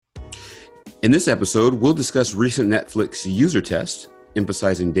In this episode, we'll discuss recent Netflix user tests,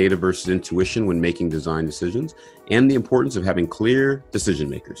 emphasizing data versus intuition when making design decisions, and the importance of having clear decision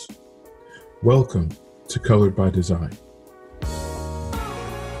makers. Welcome to Colored by Design.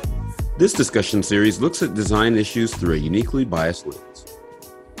 This discussion series looks at design issues through a uniquely biased lens.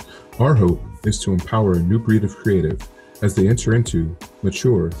 Our hope is to empower a new breed of creative as they enter into,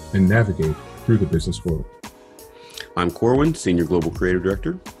 mature, and navigate through the business world. I'm Corwin, Senior Global Creative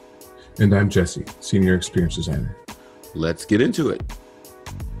Director. And I'm Jesse, Senior Experience Designer. Let's get into it.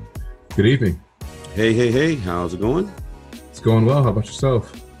 Good evening. Hey, how's it going? It's going well. How about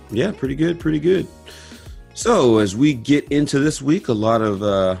yourself? Yeah, pretty good. So as we get into this week, a lot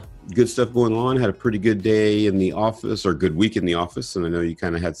of good stuff going on. Had a pretty good day in the office, or good week in the office. And I know you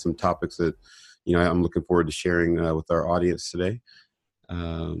kind of had some topics that, I'm looking forward to sharing with our audience today.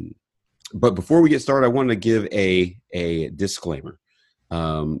 But before we get started, I wanted to give a disclaimer.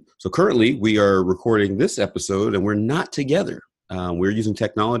 So currently we are recording this episode and we're not together. We're using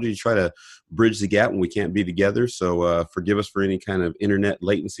technology to try to bridge the gap when we can't be together. So forgive us for any kind of internet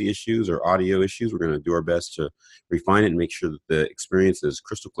latency issues or audio issues. We're going to do our best to refine it and make sure that the experience is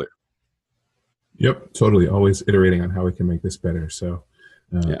crystal clear. Yep, totally. Always iterating on how we can make this better. So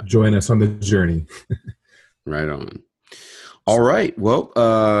join us on the journey. Right on. All right.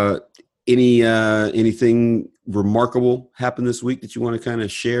 Well, anything remarkable happened this week that you want to kind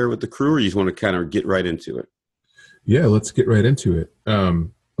of share with the crew, or you just want to kind of get right into it? Yeah, let's get right into it.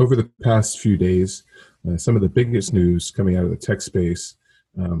 Over the past few days, some of the biggest news coming out of the tech space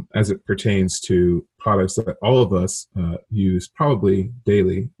as it pertains to products that all of us use probably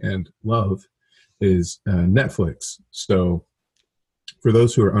daily and love is Netflix. So for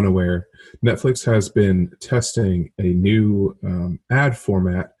those who are unaware, Netflix has been testing a new ad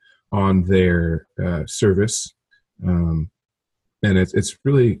format on their service. And it's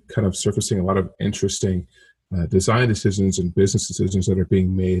really kind of surfacing a lot of interesting design decisions and business decisions that are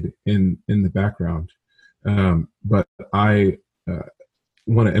being made in the background. But I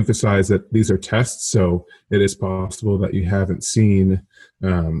want to emphasize that these are tests, so it is possible that you haven't seen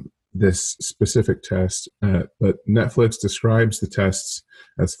this specific test, but Netflix describes the tests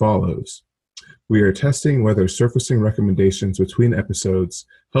as follows. We are testing whether surfacing recommendations between episodes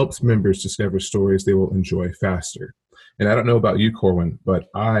helps members discover stories they will enjoy faster. And I don't know about you, Corwin, but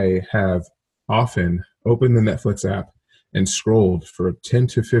I have often opened the Netflix app and scrolled for 10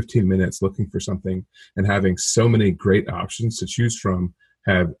 to 15 minutes looking for something, and having so many great options to choose from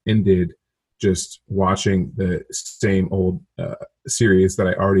have ended just watching the same old series that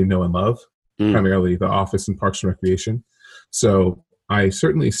I already know and love, primarily The Office and Parks and Recreation. So I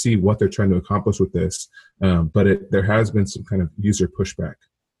certainly see what they're trying to accomplish with this, but there has been some kind of user pushback.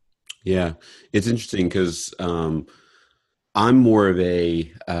 Yeah, it's interesting because I'm more of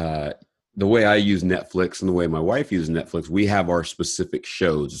the way I use Netflix and the way my wife uses Netflix, we have our specific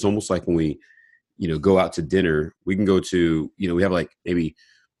shows. It's almost like when we, go out to dinner, we can go to, we have like maybe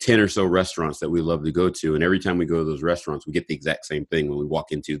 10 or so restaurants that we love to go to. And every time we go to those restaurants, we get the exact same thing when we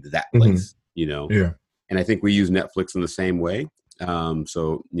walk into that place, Yeah. And I think we use Netflix in the same way.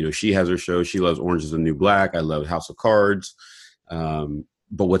 So, she has her show. She loves Orange is the New Black. I love House of Cards.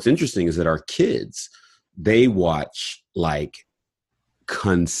 But what's interesting is that our kids, they watch like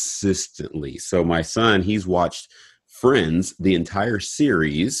consistently. So my son, he's watched Friends, the entire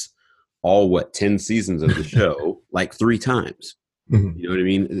series, all 10 seasons of the show, like 3 times. Mm-hmm. You know what I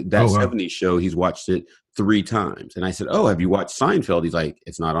mean? That 70s show, he's watched it 3 times. And I said, "Oh, have you watched Seinfeld?" He's like,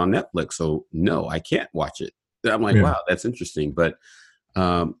 "It's not on Netflix, so no, I can't watch it." I'm like, Wow, that's interesting. But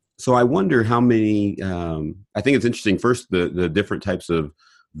so I wonder how many. I think it's interesting. First, the different types of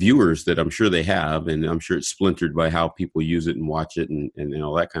viewers that I'm sure they have, and I'm sure it's splintered by how people use it and watch it and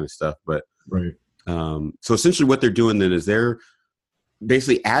all that kind of stuff. But right. So essentially, what they're doing then is they're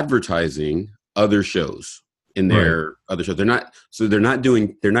basically advertising other shows in their other shows. They're not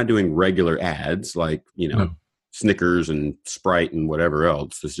doing regular ads like Snickers and Sprite and whatever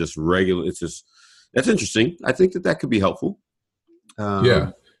else. It's just regular. That's interesting. I think that could be helpful.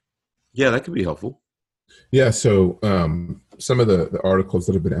 Yeah, that could be helpful. Yeah. So some of the articles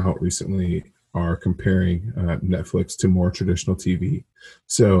that have been out recently are comparing Netflix to more traditional TV.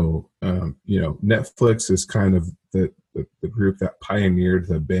 So Netflix is kind of the group that pioneered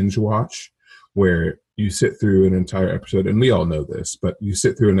the binge watch, where you sit through an entire episode, and we all know this, but you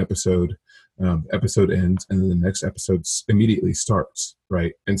sit through an episode, episode ends, and then the next episode immediately starts,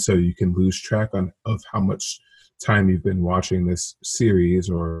 right? And so you can lose track of how much time you've been watching this series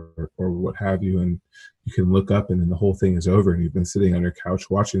or what have you, and you can look up and then the whole thing is over, and you've been sitting on your couch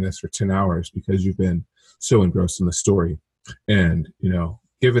watching this for 10 hours because you've been so engrossed in the story. And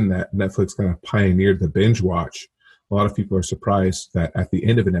given that Netflix kind of pioneered the binge watch, a lot of people are surprised that at the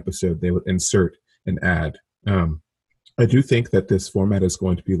end of an episode, they would insert an ad. I do think that this format is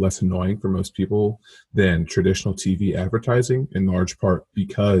going to be less annoying for most people than traditional TV advertising, in large part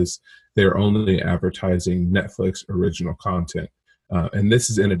because they're only advertising Netflix original content. And this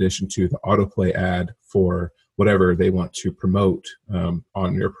is in addition to the autoplay ad for whatever they want to promote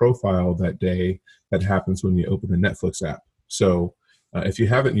on your profile that day that happens when you open the Netflix app. So if you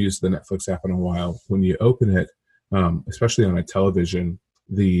haven't used the Netflix app in a while, when you open it, especially on a television,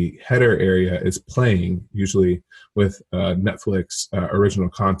 the header area is playing usually with Netflix original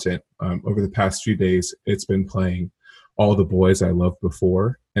content. Over the past few days, it's been playing All the Boys I Loved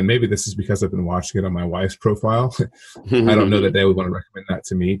Before. And maybe this is because I've been watching it on my wife's profile. I don't know that they would want to recommend that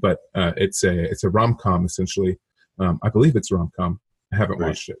to me, but it's a rom-com essentially. I believe it's a rom-com. I haven't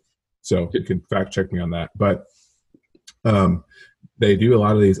watched it, so you can fact check me on that. But they do a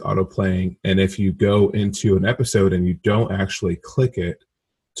lot of these auto playing, and if you go into an episode and you don't actually click it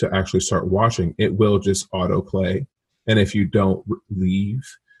to actually start watching, it will just autoplay. And if you don't leave,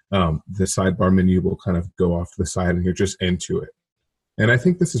 the sidebar menu will kind of go off to the side and you're just into it. And I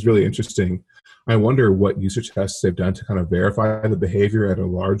think this is really interesting. I wonder what user tests they've done to kind of verify the behavior at a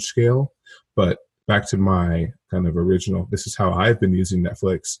large scale. But back to my kind of original, this is how I've been using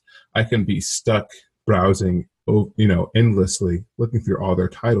Netflix. I can be stuck browsing, endlessly, looking through all their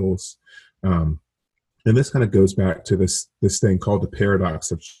titles. And this kind of goes back to this thing called the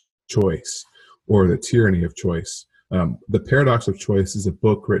paradox of choice, or the tyranny of choice. The paradox of choice is a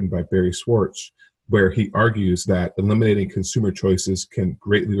book written by Barry Schwartz, where he argues that eliminating consumer choices can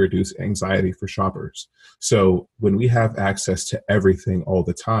greatly reduce anxiety for shoppers. So when we have access to everything all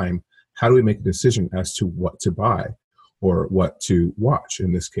the time, how do we make a decision as to what to buy, or what to watch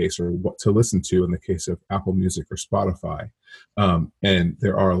in this case, or what to listen to in the case of Apple Music or Spotify? And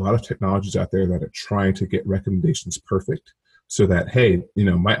there are a lot of technologies out there that are trying to get recommendations perfect so that, hey,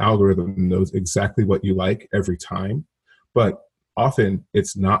 my algorithm knows exactly what you like every time, but often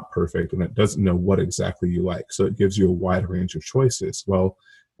it's not perfect and it doesn't know what exactly you like. So it gives you a wide range of choices. Well,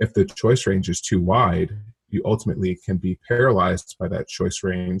 if the choice range is too wide, you ultimately can be paralyzed by that choice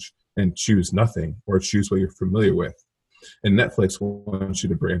range and choose nothing, or choose what you're familiar with. And Netflix wants you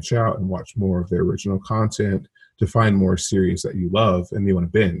to branch out and watch more of their original content, to find more series that you love and you want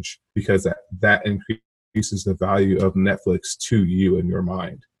to binge, because that increases the value of Netflix to you in your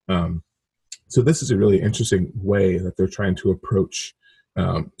mind. So this is a really interesting way that they're trying to approach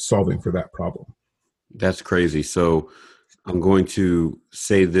solving for that problem. That's crazy. So I'm going to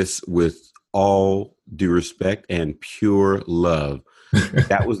say this with all due respect and pure love.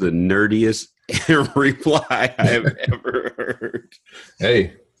 That was the nerdiest reply I have ever heard.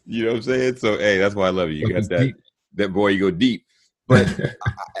 Hey, you know what I'm saying? So, hey, that's why I love you. You got that boy, you go deep. But,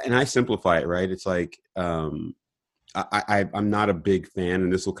 and I simplify it, right? It's like, I'm not a big fan,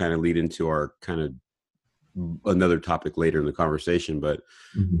 and this will kind of lead into our kind of another topic later in the conversation. But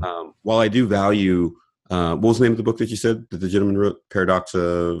while I do value, what was the name of the book that you said that the gentleman wrote?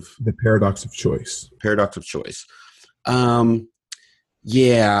 The Paradox of Choice. Paradox of Choice.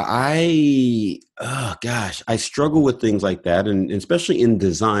 Yeah, I struggle with things like that, and especially in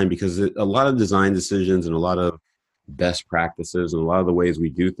design, because a lot of design decisions and a lot of best practices and a lot of the ways we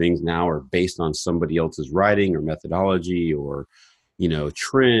do things now are based on somebody else's writing or methodology or,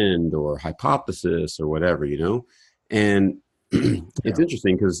 trend or hypothesis or whatever, and it's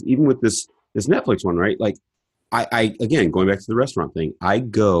interesting because even with this Netflix one, right? Like I again, going back to the restaurant thing, I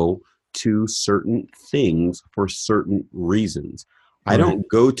go to certain things for certain reasons. I don't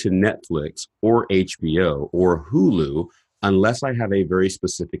go to Netflix or HBO or Hulu unless I have a very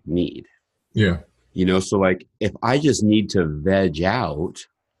specific need. Yeah. So like if I just need to veg out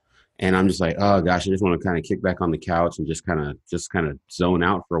and I'm just like, oh gosh, I just want to kind of kick back on the couch and just kind of zone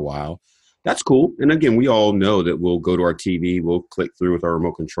out for a while, that's cool. And again, we all know that we'll go to our TV, we'll click through with our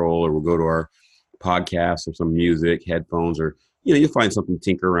remote control, or we'll go to our podcast or some music, headphones, or, you'll find something to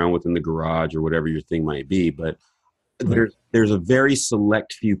tinker around with in the garage or whatever your thing might be. But there's a very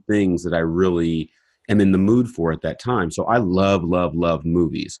select few things that I really am in the mood for at that time. So I love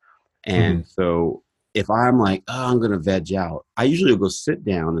movies. And so if I'm like, oh, I'm going to veg out, I usually will go sit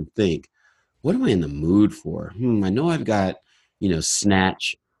down and think, what am I in the mood for? I know I've got,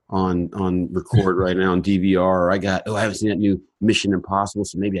 Snatch on record right now on DVR, or I haven't seen that new Mission Impossible,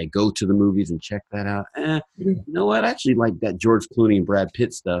 so maybe I go to the movies and check that out. You know what? I actually like that George Clooney and Brad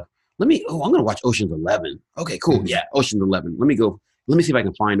Pitt stuff. I'm going to watch Ocean's 11. Okay, cool. Yeah, Ocean's 11. Let me see if I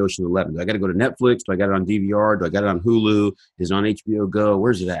can find Ocean's 11. Do I got to go to Netflix? Do I got it on DVR? Do I got it on Hulu? Is it on HBO Go?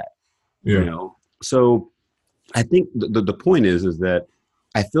 Where's it at? Yeah. So I think the point is that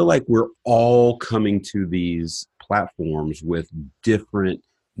I feel like we're all coming to these platforms with different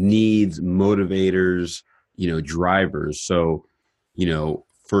needs, motivators, drivers. So,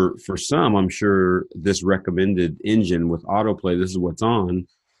 for some, I'm sure this recommended engine with autoplay, this is what's on,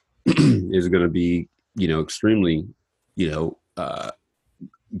 is going to be, extremely,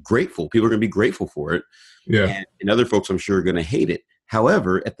 grateful. People are going to be grateful for it. Yeah. And other folks, I'm sure, are going to hate it.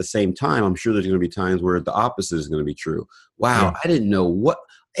 However, at the same time, I'm sure there's going to be times where the opposite is going to be true. Wow, Yeah. I didn't know what.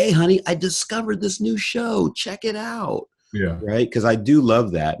 Hey, honey, I discovered this new show. Check it out. Yeah. Right, because I do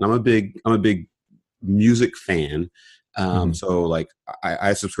love that, and I'm a big music fan. So like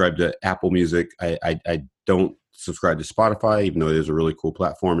I subscribe to Apple Music. I don't subscribe to Spotify, even though it is a really cool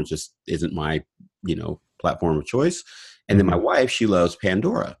platform. It just isn't my platform of choice. And then my wife, she loves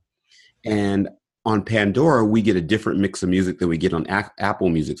Pandora, and on Pandora, we get a different mix of music than we get on Apple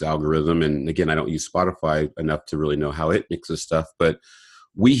Music's algorithm. And again, I don't use Spotify enough to really know how it mixes stuff, but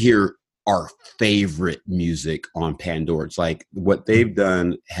we hear our favorite music on Pandora. It's like what they've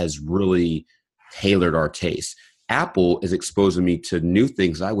done has really tailored our taste. Apple is exposing me to new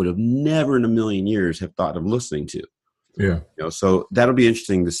things I would have never in a million years have thought of listening to. Yeah. So that'll be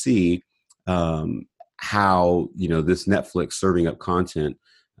interesting to see how, this Netflix serving up content,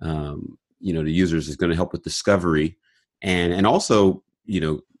 to users is going to help with discovery. And also,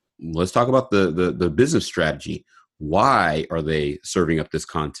 let's talk about the business strategy. Why are they serving up this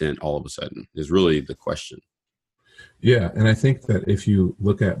content all of a sudden is really the question. Yeah. And I think that if you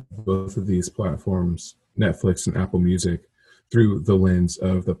look at both of these platforms, Netflix and Apple Music, through the lens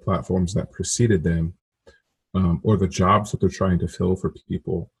of the platforms that preceded them, or the jobs that they're trying to fill for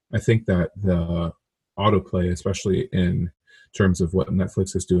people, I think that the autoplay, especially in terms of what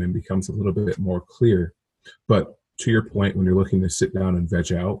Netflix is doing, becomes a little bit more clear. But to your point, when you're looking to sit down and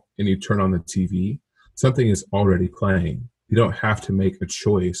veg out and you turn on the TV, something is already playing. You don't have to make a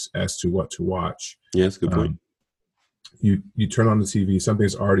choice as to what to watch. Yeah, that's a good point. You turn on the TV,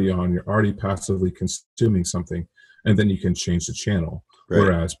 something's already on, you're already passively consuming something, and then you can change the channel. Right.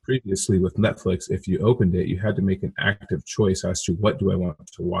 Whereas previously with Netflix, if you opened it, you had to make an active choice as to what do I want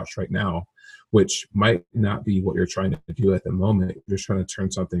to watch right now, which might not be what you're trying to do at the moment. You're trying to turn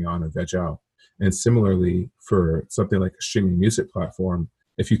something on and veg out. And similarly, for something like a streaming music platform,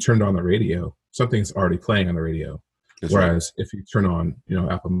 if you turned on the radio, something's already playing on the radio. That's Whereas right. If you turn on,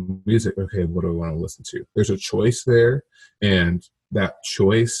 Apple Music, okay, what do I want to listen to? There's a choice there, and that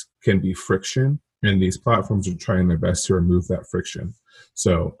choice can be friction, and these platforms are trying their best to remove that friction.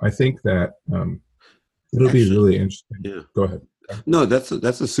 So I think that it'll be really interesting. Yeah. Go ahead. No, that's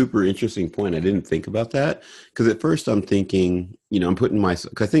a super interesting point. I didn't think about that because at first I'm thinking, I'm putting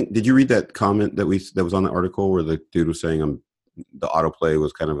myself. I think did you read that comment that was on the article where the dude was saying the autoplay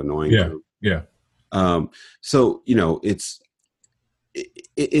was kind of annoying? Yeah. Yeah. So it's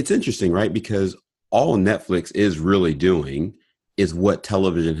interesting, right? Because all Netflix is really doing is what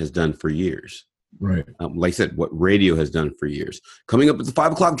television has done for years. Right. Like I said, what radio has done for years. Coming up at the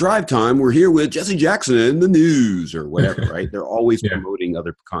 5 o'clock drive time, we're here with Jesse Jackson and the news or whatever, right? They're always promoting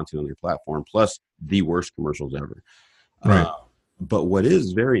other content on their platform, plus the worst commercials ever. Right. But what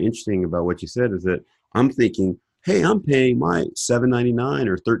is very interesting about what you said is that I'm thinking, hey, I'm paying my $7.99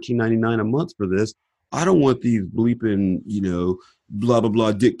 or $13.99 a month for this. I don't want these bleeping, blah, blah,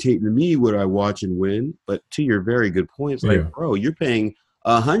 blah, dictating to me what I watch and when. But to your very good point, it's like, bro, you're paying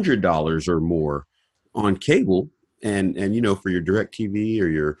 $100 or more on cable and for your DirecTV or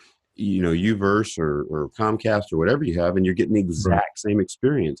your Uverse or Comcast or whatever you have, and you're getting the exact same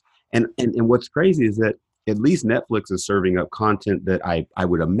experience. And what's crazy is that at least Netflix is serving up content that I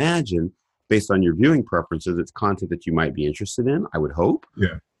would imagine, based on your viewing preferences, it's content that you might be interested in, I would hope.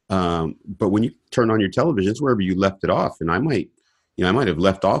 Yeah. But when you turn on your television, it's wherever you left it off. And I might have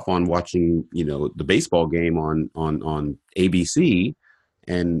left off on watching, the baseball game on ABC.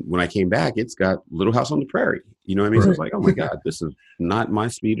 And when I came back, it's got Little House on the Prairie. You know what I mean? Right. So it's like, oh my God, this is not my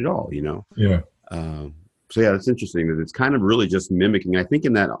speed at all, Yeah. So yeah, it's interesting that it's kind of really just mimicking. I think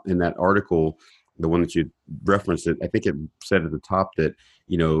in that article, the one that you referenced, I think it said at the top that,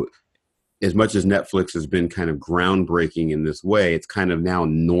 as much as Netflix has been kind of groundbreaking in this way, it's kind of now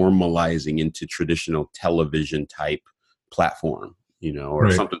normalizing into traditional television type platform, or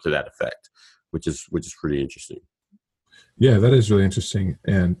right. something to that effect, which is pretty interesting. Yeah, that is really interesting.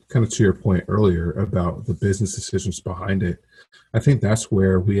 And kind of to your point earlier about the business decisions behind it, I think that's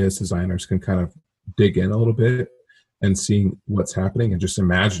where we as designers can kind of dig in a little bit and seeing what's happening and just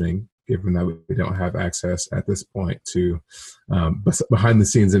imagining, given that we don't have access at this point to behind the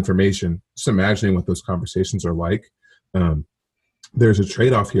scenes information, just imagining what those conversations are like. There's a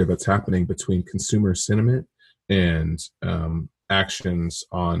trade-off here that's happening between consumer sentiment and actions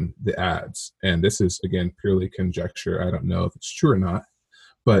on the ads. And this is, again, purely conjecture. I don't know if it's true or not,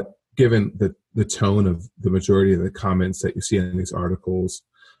 but given the tone of the majority of the comments that you see in these articles,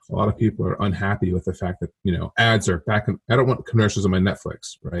 a lot of people are unhappy with the fact that, ads are back. I don't want commercials on my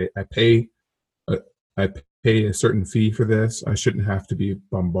Netflix, right? I pay a certain fee for this. I shouldn't have to be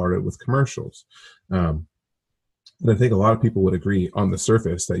bombarded with commercials. And I think a lot of people would agree on the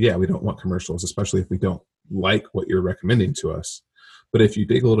surface that, yeah, we don't want commercials, especially if we don't like what you're recommending to us. But if you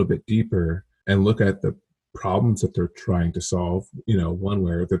dig a little bit deeper and look at the problems that they're trying to solve, one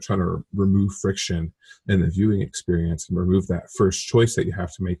where they're trying to remove friction in the viewing experience and remove that first choice that you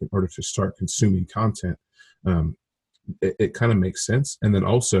have to make in order to start consuming content, it kind of makes sense. And then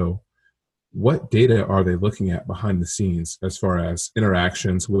also, what data are they looking at behind the scenes as far as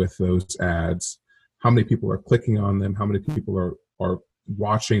interactions with those ads? How many people are clicking on them? How many people are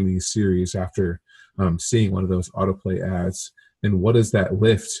watching these series after seeing one of those autoplay ads? And what is that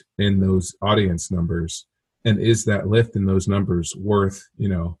lift in those audience numbers? And is that lift in those numbers worth,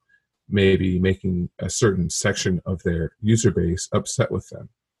 maybe making a certain section of their user base upset with them,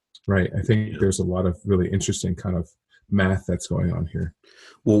 right? I think there's a lot of really interesting kind of math that's going on here.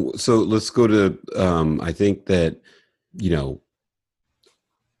 Well, so let's go to, I think that,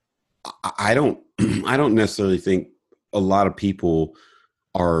 I don't necessarily think a lot of people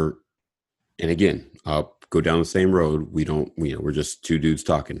are, and again, I'll go down the same road. We're just two dudes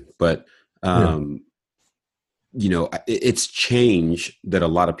talking, but, it's change that a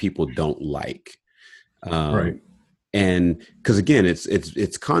lot of people don't like. Right. And because again,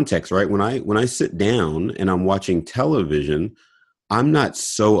 it's context, right? When I sit down and I'm watching television, I'm not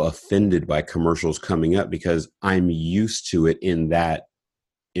so offended by commercials coming up because I'm used to it in that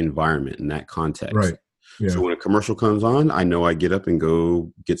environment, in that context. Right. Yeah. So when a commercial comes on, I know I get up and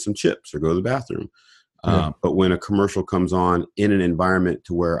go get some chips or go to the bathroom. But when a commercial comes on in an environment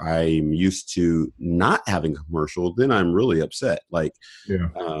to where I'm used to not having a commercial, then I'm really upset. Like,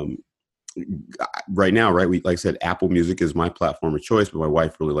 right now, right? Like I said, Apple Music is my platform of choice, but my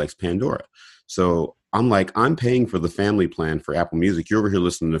wife really likes Pandora. So I'm like, I'm paying for the family plan for Apple Music. You're over here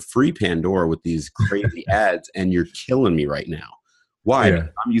listening to free Pandora with these crazy ads, and you're killing me right now. Why? Yeah.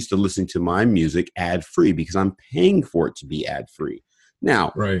 Because I'm used to listening to my music ad free because I'm paying for it to be ad free.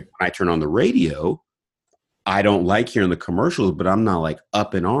 Now, when I turn on the radio, I don't like hearing the commercials, but I'm not like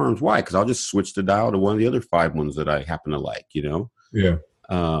up in arms. Why? Because I'll just switch the dial to one of the other 5 ones that I happen to like, Yeah.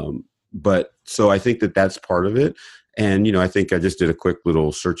 But so I think that that's part of it. And, I think I just did a quick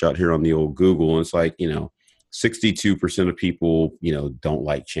little search out here on the old Google, and it's like, 62% of people, don't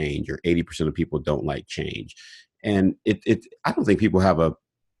like change, or 80% of people don't like change. And I don't think people have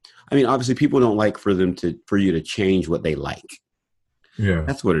obviously people don't like for you to change what they like. Yeah.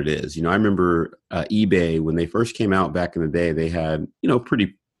 That's what it is. I remember eBay, when they first came out back in the day, they had,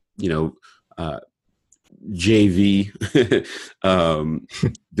 pretty, JV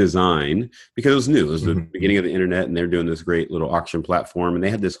design, because it was new. It was the beginning of the internet, and they're doing this great little auction platform, and they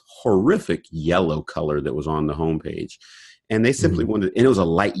had this horrific yellow color that was on the homepage. And they simply wanted, and it was a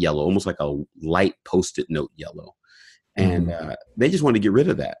light yellow, almost like a light Post-it note yellow. And they just wanted to get rid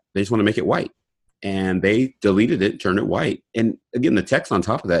of that. They just want to make it white. And they deleted it, turned it white. And again, the text on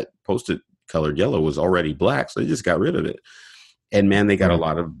top of that Post-it colored yellow was already black, so they just got rid of it. And man, they got a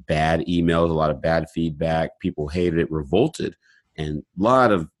lot of bad emails, a lot of bad feedback. People hated it, revolted, and a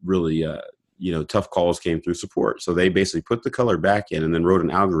lot of really, tough calls came through support. So they basically put the color back in and then wrote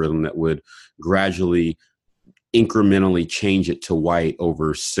an algorithm that would gradually, incrementally change it to white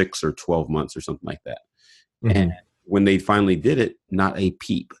over 6 or 12 months or something like that. And when they finally did it, not a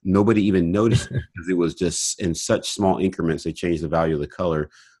peep. Nobody even noticed it because it was just in such small increments. They changed the value of the color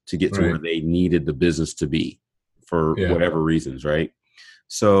to get to where they needed the business to be for whatever reasons, right?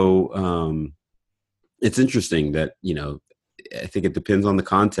 So it's interesting that, I think it depends on the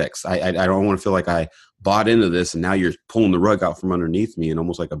context. I don't want to feel like I bought into this and now you're pulling the rug out from underneath me and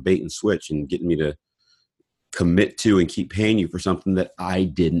almost like a bait and switch and getting me to commit to and keep paying you for something that I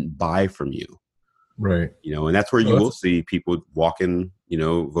didn't buy from you. Right. And that's where you will see people walking,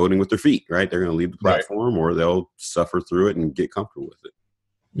 voting with their feet, right? They're going to leave the platform or they'll suffer through it and get comfortable with it.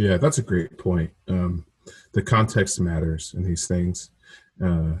 Yeah, that's a great point. The context matters in these things.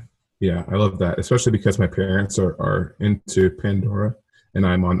 Yeah, I love that, especially because my parents are into Pandora and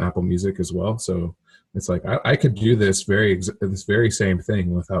I'm on Apple Music as well. So it's like I could do this very same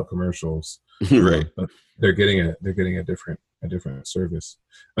thing without commercials, right? But they're getting a different service.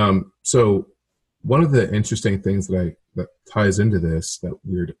 So one of the interesting things that ties into this that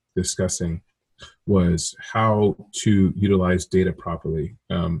we're discussing was how to utilize data properly.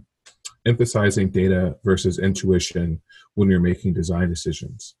 emphasizing data versus intuition when you're making design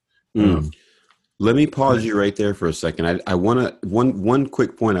decisions. Mm. Let me pause you right there for a second. I want to one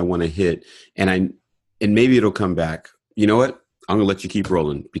quick point I want to hit, and maybe it'll come back. You know what? I'm gonna let you keep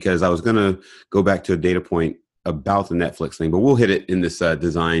rolling because I was gonna go back to a data point about the Netflix thing, but we'll hit it in this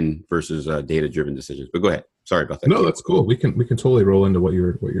design versus data driven decisions. But go ahead. Sorry about that. No, that's cool. We can totally roll into what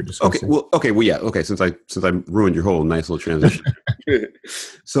you're discussing. Okay. Well, yeah. Okay. Since I ruined your whole nice little transition.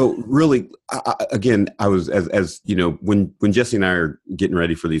 So really, again, I was as you know, when Jesse and I are getting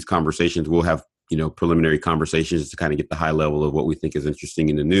ready for these conversations, we'll have preliminary conversations to kind of get the high level of what we think is interesting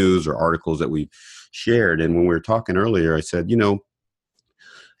in the news or articles that we've shared. And when we were talking earlier, I said, the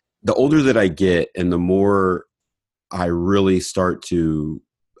older that I get and the more I really start to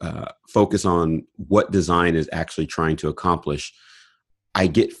focus on what design is actually trying to accomplish, I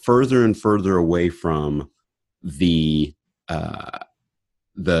get further and further away from the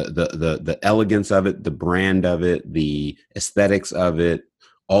elegance of it, the brand of it, the aesthetics of it,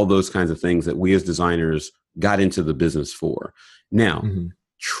 all those kinds of things that we as designers got into the business for. Now,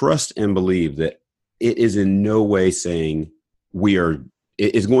 trust and believe that it is in no way saying it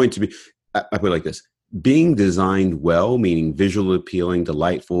is going to be, I put it like this, being designed well, meaning visually appealing,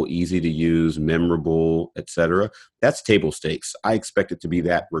 delightful, easy to use, memorable, etc. That's table stakes. I expect it to be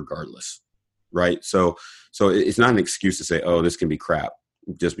that regardless, right? So it's not an excuse to say, oh, this can be crap,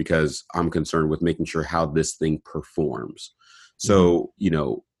 just because I'm concerned with making sure how this thing performs. So,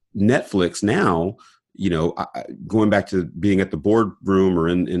 Netflix now, going back to being at the boardroom or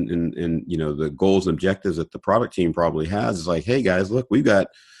in the goals and objectives that the product team probably has is like, hey guys, look, we've got,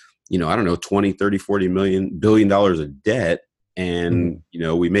 I don't know, 20, 30, 40 billion dollars of debt. And,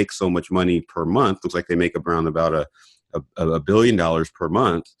 we make so much money per month. Looks like they make around about $1 billion per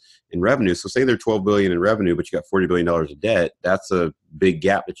month in revenue. So say they're 12 billion in revenue, but you got $40 billion of debt. That's a big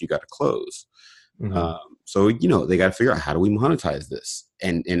gap that you got to close. So, they got to figure out, how do we monetize this?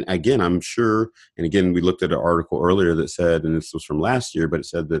 And again, I'm sure, and again, we looked at an article earlier that said, and this was from last year, but it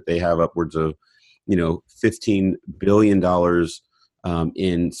said that they have upwards of, $15 billion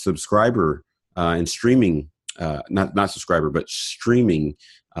in subscriber and streaming, not subscriber, but streaming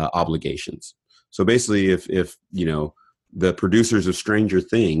obligations. So basically, if the producers of Stranger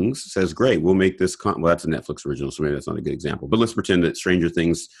Things says, great, we'll make this well, that's a Netflix original, so maybe that's not a good example, but let's pretend that Stranger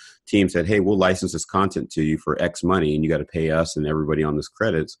Things team said, hey, we'll license this content to you for X money, and you got to pay us and everybody on this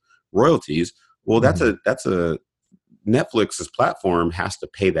credits royalties. Well, that's a Netflix's platform has to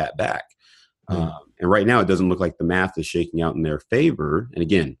pay that back. And right now it doesn't look like the math is shaking out in their favor. And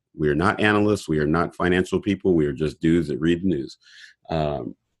again, we are not analysts. We are not financial people. We are just dudes that read the news.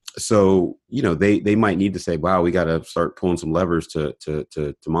 So, they might need to say, wow, we got to start pulling some levers to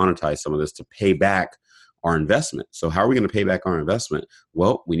monetize some of this to pay back our investment. So how are we going to pay back our investment?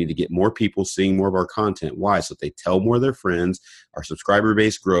 Well, we need to get more people seeing more of our content. Why? So that they tell more of their friends, our subscriber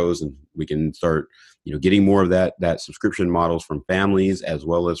base grows, and we can start, getting more of that subscription models from families as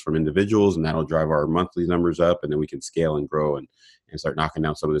well as from individuals. And that'll drive our monthly numbers up, and then we can scale and grow and start knocking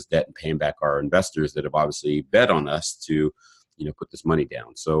down some of this debt and paying back our investors that have obviously bet on us to, put this money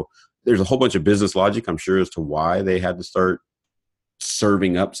down. So there's a whole bunch of business logic, I'm sure, as to why they had to start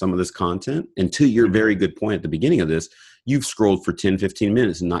serving up some of this content. And to your very good point at the beginning of this, you've scrolled for 10, 15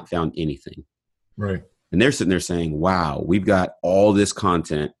 minutes and not found anything. Right. And they're sitting there saying, wow, we've got all this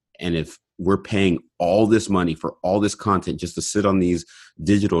content. And if we're paying all this money for all this content just to sit on these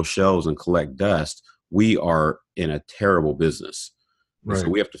digital shelves and collect dust, we are in a terrible business. Right. So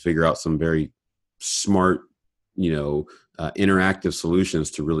we have to figure out some very smart, interactive solutions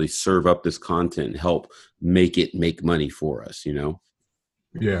to really serve up this content and help make it make money for us,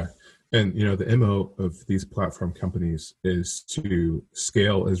 Yeah. And, the MO of these platform companies is to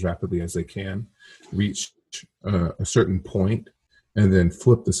scale as rapidly as they can, reach a certain point, and then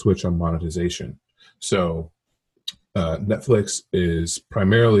flip the switch on monetization. So Netflix is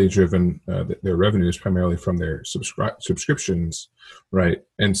primarily driven, their revenue is primarily from their subscriptions, right?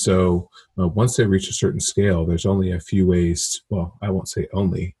 And so once they reach a certain scale, there's only a few ways, well, I won't say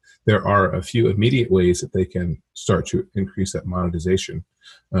only, there are a few immediate ways that they can start to increase that monetization.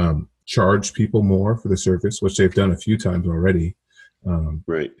 Charge people more for the service, which they've done a few times already.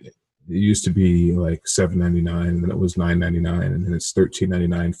 Right. It used to be like $7.99, and then it was $9.99, and then it's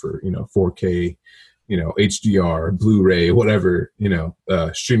 $13.99 for 4K, HDR, Blu-ray, whatever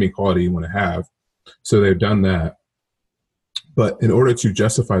streaming quality you want to have. So they've done that. But in order to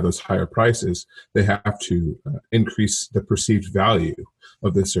justify those higher prices, they have to increase the perceived value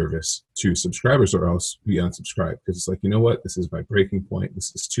of the service to subscribers, or else we unsubscribe, because it's like, you know what, this is my breaking point.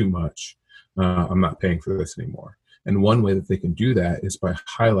 This is too much. I'm not paying for this anymore. And one way that they can do that is by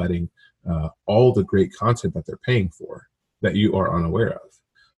highlighting all the great content that they're paying for that you are unaware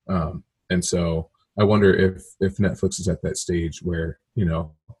of. And so I wonder if Netflix is at that stage where,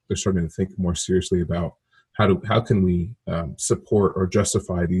 they're starting to think more seriously about how can we support or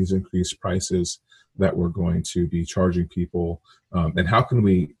justify these increased prices that we're going to be charging people, and how can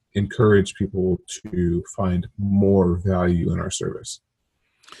we encourage people to find more value in our service.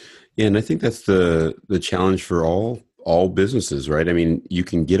 Yeah, and I think that's the challenge for all businesses, right? I mean, you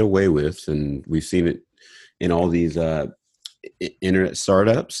can get away with, and we've seen it in all these internet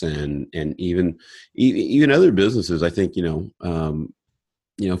startups and even other businesses. I think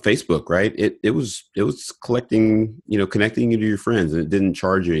Facebook, right? It was collecting, connecting you to your friends, and it didn't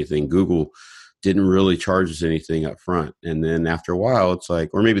charge you anything. Google didn't really charge us anything up front, and then after a while, it's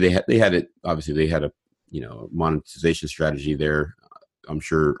like, or maybe they had it. Obviously, they had a monetization strategy there, I'm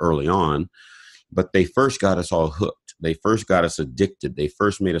sure, early on, but they first got us all hooked. They first got us addicted. They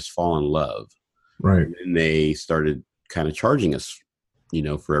first made us fall in love, right? And they started kind of charging us,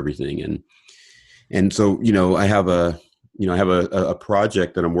 for everything, and so I have a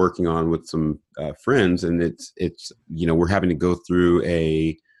project that I'm working on with some friends, and it's we're having to go through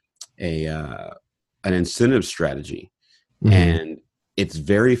an incentive strategy, mm-hmm. and it's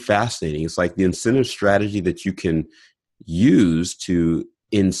very fascinating. It's like the incentive strategy that you can use to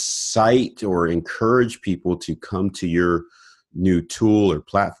incite or encourage people to come to your new tool or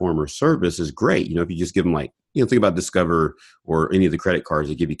platform or service is great. If you just give them think about Discover or any of the credit cards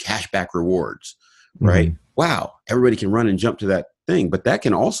that give you cash back rewards, right? Mm-hmm. Wow, everybody can run and jump to that thing, but that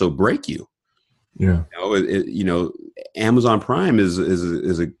can also break you. Yeah. Amazon Prime is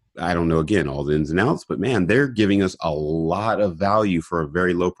a, I don't know, again, all the ins and outs, but man, they're giving us a lot of value for a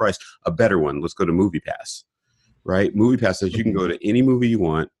very low price. A better one, let's go to MoviePass, right? MoviePass says you can go to any movie you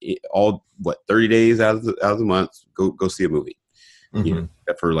want, 30 days out of the month, go see a movie. Mm-hmm.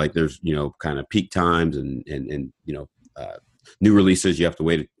 For there's kind of peak times and new releases you have to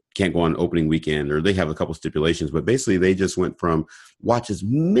wait. Can't go on opening weekend, or they have a couple stipulations, but basically they just went from watch as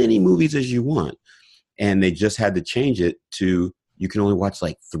many movies as you want, and they just had to change it to you can only watch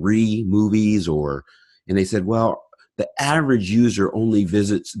 3 movies, and they said, well, the average user only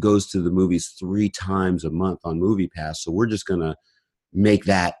goes to the movies 3 times a month on MoviePass, so we're just gonna make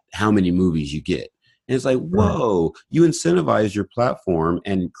that how many movies you get. And it's like, whoa, you incentivized your platform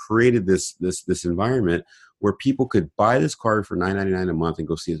and created this environment where people could buy this card for $9.99 a month and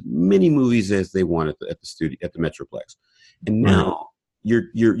go see as many movies as they want at the studio, at the Metroplex. And now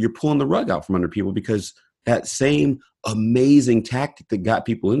you're pulling the rug out from under people, because that same amazing tactic that got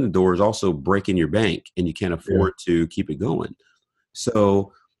people in the door is also breaking your bank, and you can't afford to keep it going.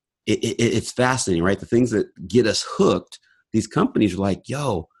 So it's fascinating, right? The things that get us hooked, these companies are like,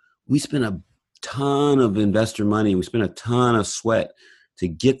 yo, we spent a ton of investor money, we spent a ton of sweat to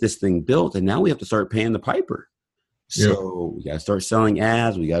get this thing built, and now we have to start paying the piper. So we got to start selling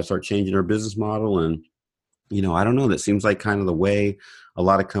ads, we got to start changing our business model, and I don't know, that seems like kind of the way a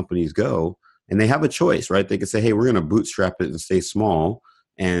lot of companies go, and they have a choice, right? They could say, hey, we're going to bootstrap it and stay small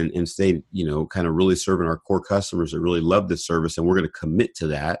and stay, kind of really serving our core customers that really love this service, and we're going to commit to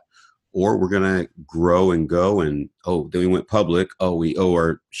that. Or we're going to grow and go, and then we went public, we owe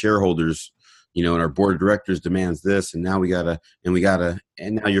our shareholders, and our board of directors demands this, and now and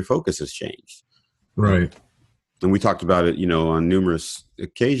now your focus has changed. Right. And we talked about it, on numerous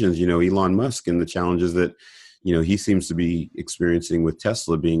occasions, Elon Musk and the challenges that, he seems to be experiencing with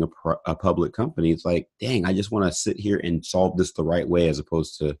Tesla being a public company. It's like, dang, I just want to sit here and solve this the right way, as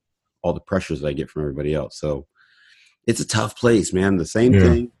opposed to all the pressures that I get from everybody else. So it's a tough place, man. The same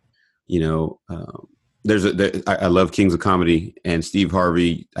thing, I love Kings of Comedy, and Steve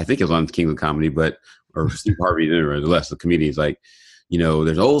Harvey, I think is on Kings of Comedy, or Steve Harvey, nevertheless, the comedian is like,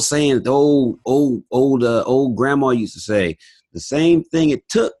 there's an old saying, the old grandma used to say, the same thing it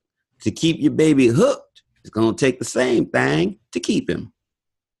took to keep your baby hooked, it's going to take the same thing to keep him.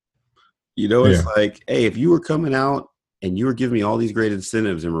 It's like, hey, if you were coming out and you were giving me all these great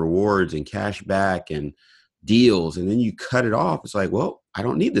incentives and rewards and cash back and deals, and then you cut it off, it's like, well, I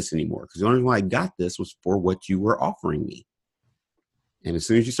don't need this anymore, because the only reason why I got this was for what you were offering me. And as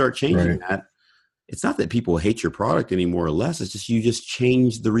soon as you start changing that, it's not that people hate your product any more or less. It's just you just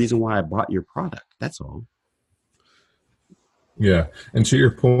changed the reason why I bought your product. That's all. Yeah. And to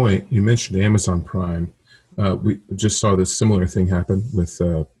your point, you mentioned Amazon Prime. We just saw this similar thing happen with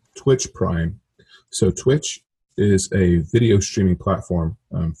Twitch Prime. So Twitch is a video streaming platform,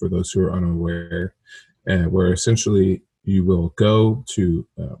 for those who are unaware, where essentially you will go to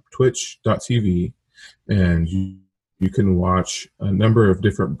twitch.tv, and you can watch a number of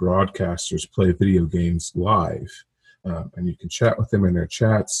different broadcasters play video games live. and you can chat with them in their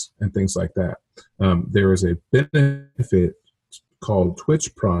chats and things like that. There is a benefit called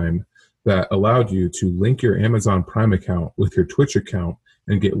Twitch Prime that allowed you to link your Amazon Prime account with your Twitch account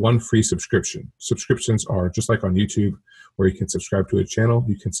and get one free subscription. Subscriptions are just like on YouTube, where you can subscribe to a channel.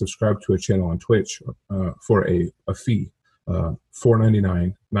 You can subscribe to a channel on Twitch for a fee,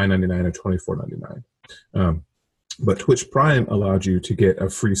 $4.99, $9.99, or $24.99. But Twitch Prime allowed you to get a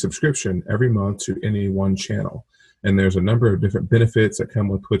free subscription every month to any one channel. And there's a number of different benefits that come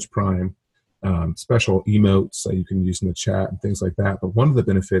with Twitch Prime, special emotes that you can use in the chat and things like that. But one of the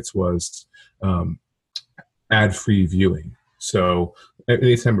benefits was ad-free viewing. So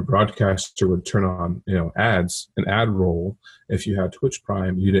anytime a broadcaster would turn on, ads, an ad roll, if you had Twitch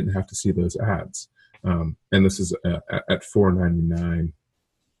Prime, you didn't have to see those ads. And this is at $4.99,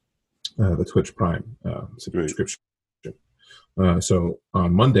 the Twitch Prime subscription. So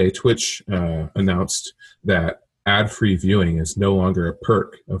on Monday, Twitch announced that ad-free viewing is no longer a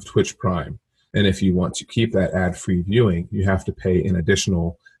perk of Twitch Prime. And if you want to keep that ad-free viewing, you have to pay an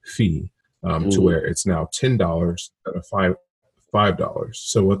additional fee to where it's now $10 instead of $5.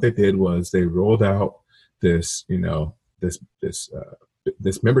 So what they did was they rolled out this,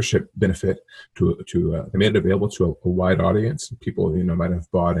 this membership benefit they made it available to a wide audience. People, might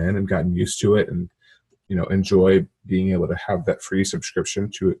have bought in and gotten used to it and, enjoy being able to have that free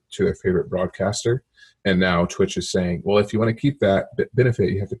subscription to their favorite broadcaster. And now Twitch is saying, well, if you want to keep that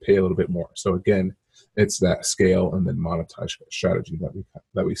benefit, you have to pay a little bit more. So again, it's that scale and then monetize strategy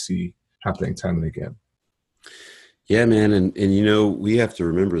that we see happening time and again. Yeah, man. And we have to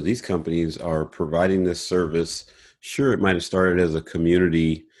remember these companies are providing this service. Sure, it might have started as a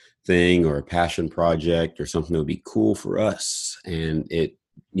community thing or a passion project or something that would be cool for us. And it,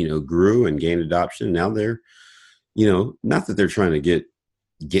 grew and gained adoption. Now they're, not that they're trying to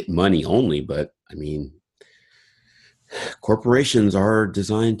get money only, but I mean, corporations are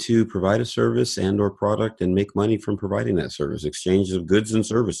designed to provide a service and or product and make money from providing that service. Exchange of goods and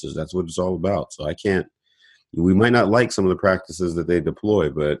services. That's what it's all about. So we might not like some of the practices that they deploy,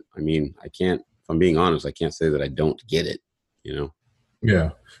 but I mean, if I'm being honest, I can't say that I don't get it, Yeah.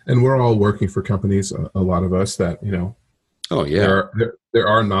 And we're all working for companies, a lot of us that, oh yeah, there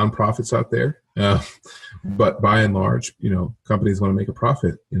are nonprofits out there. But by and large, companies want to make a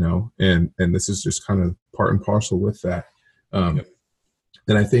profit, and this is just kind of part and parcel with that. And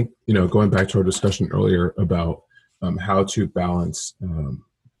I think, going back to our discussion earlier about how to balance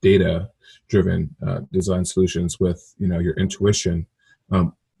data-driven design solutions with, your intuition.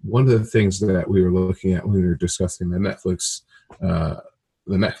 One of the things that we were looking at when we were discussing the Netflix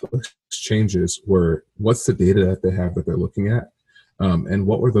changes were, what's the data that they have that they're looking at? And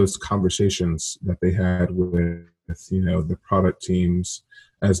what were those conversations that they had with the product teams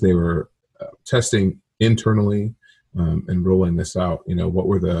as they were testing internally and rolling this out? What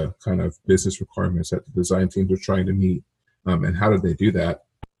were the kind of business requirements that the design teams were trying to meet? And how did they do that?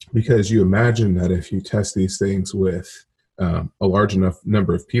 Because you imagine that if you test these things with a large enough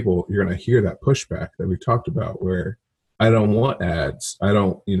number of people, you're going to hear that pushback that we talked about, where I don't want ads. I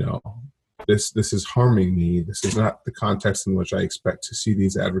don't, this is harming me. This is not the context in which I expect to see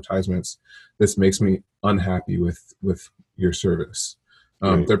these advertisements. This makes me unhappy with your service.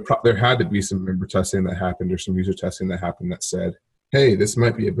 Right. There had to be some member testing that happened, or some user testing that happened that said, hey, this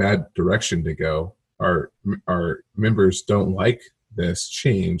might be a bad direction to go. Our members don't like this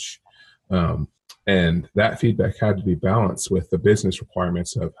change. And that feedback had to be balanced with the business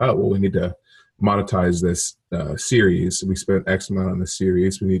requirements of, we need to monetize this series. We spent X amount on the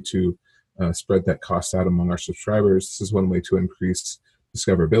series. We need to spread that cost out among our subscribers. This is one way to increase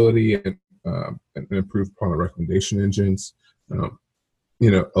discoverability and improve product recommendation engines. A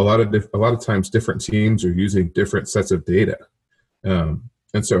lot of times different teams are using different sets of data. And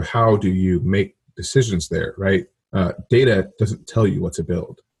so how do you make decisions there, right? Data doesn't tell you what to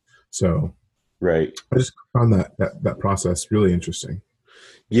build. So right. I just found that process really interesting.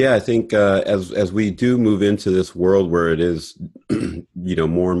 Yeah, I think as we do move into this world where it is,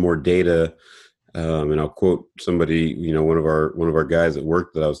 more and more data, and I'll quote somebody, one of our guys at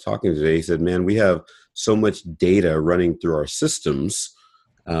work that I was talking to today. He said, "Man, we have so much data running through our systems.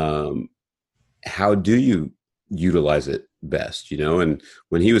 How do you utilize it best?" And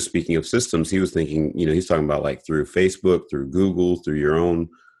when he was speaking of systems, he was thinking, he's talking about like through Facebook, through Google, through your own,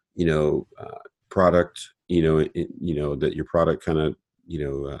 product, that your product kind of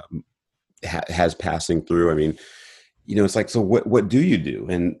has passing through. I mean, it's like, so what do you do?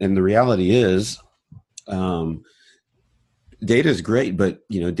 And the reality is, data is great, but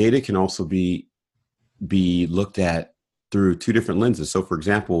data can also be looked at through two different lenses. So for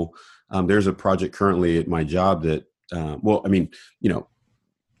example, there's a project currently at my job that well, I mean,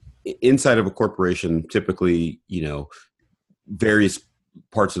 inside of a corporation, typically, various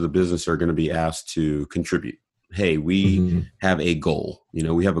parts of the business are going to be asked to contribute. Hey, we have a goal.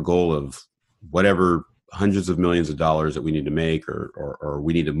 We have a goal of whatever hundreds of millions of dollars that we need to make, or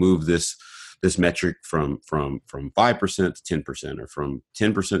we need to move this metric from 5% to 10%, or from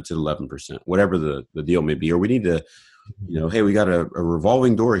 10% to 11%, whatever the deal may be. Or we need to, hey, we got a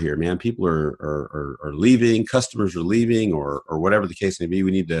revolving door here, man. People are leaving, customers are leaving, or whatever the case may be.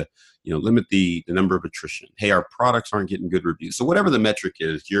 We need to, limit the number of attrition. Hey, our products aren't getting good reviews. So whatever the metric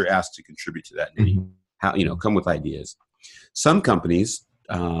is, you're asked to contribute to that. And come with ideas. Some companies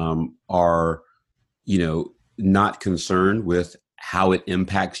are, not concerned with how it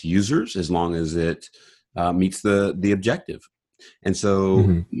impacts users as long as it meets the objective. And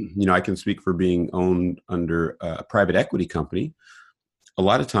so, I can speak for being owned under a private equity company. A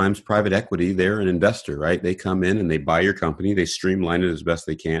lot of times private equity, they're an investor, right? They come in and they buy your company. They streamline it as best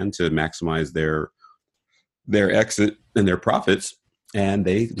they can to maximize their exit and their profits. And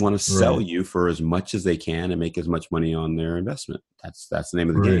they want to sell you for as much as they can and make as much money on their investment. That's the name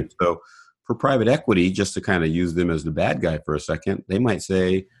of the game. So for private equity, just to kind of use them as the bad guy for a second, they might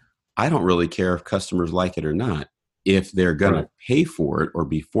say, I don't really care if customers like it or not. If they're going to pay for it or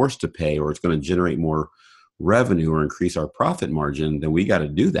be forced to pay, or it's going to generate more revenue or increase our profit margin, then we got to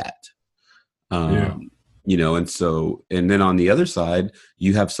do that. And so, and then on the other side,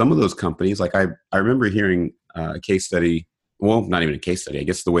 you have some of those companies, like I remember hearing a case study, well, not even a case study, I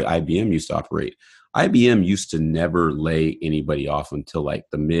guess the way IBM used to operate. IBM used to never lay anybody off until like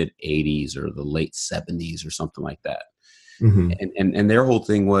the mid 80s or the late 70s or something like that. And their whole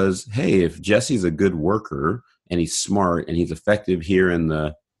thing was, hey, if Jesse's a good worker and he's smart and he's effective here in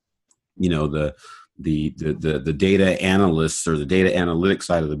the data analysts or the data analytics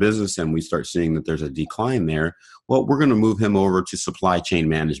side of the business, and we start seeing that there's a decline there, well, we're going to move him over to supply chain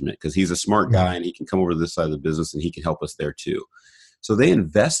management because he's a smart guy and he can come over to this side of the business and he can help us there too. So they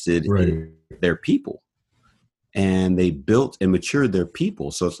invested in their people, and they built and matured their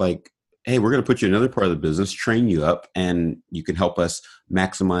people. So it's like, hey, we're going to put you in another part of the business, train you up, and you can help us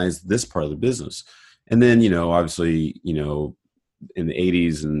maximize this part of the business. And then, obviously, in the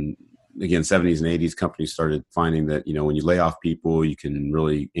 80s and again, 70s and 80s, companies started finding that, when you lay off people, you can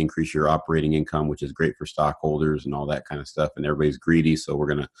really increase your operating income, which is great for stockholders and all that kind of stuff. And everybody's greedy. So we're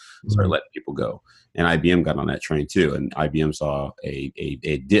going to start letting people go. And IBM got on that train too. And IBM saw a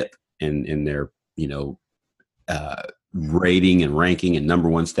dip in their, rating and ranking and number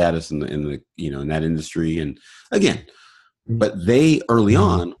one status in that industry. And again, but they early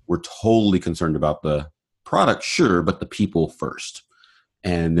on were totally concerned about the product, sure, but the people first.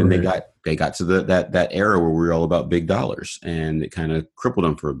 And then they got to that era where we were all about big dollars, and it kind of crippled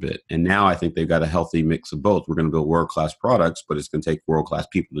them for a bit. And now I think they've got a healthy mix of both. We're going to build world-class products, but it's going to take world-class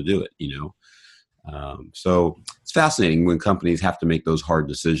people to do it, So it's fascinating when companies have to make those hard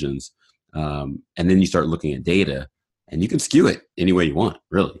decisions. And then you start looking at data, and you can skew it any way you want,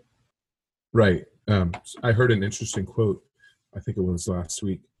 really. Right. I heard an interesting quote, I think it was last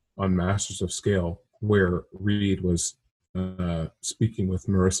week, on Masters of Scale, where Reed was speaking with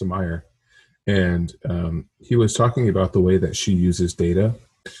Marissa Mayer, and he was talking about the way that she uses data.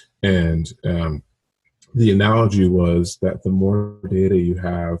 And the analogy was that the more data you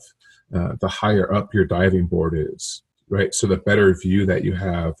have, the higher up your diving board is, right? So the better view that you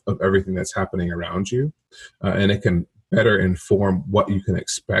have of everything that's happening around you, and it can better inform what you can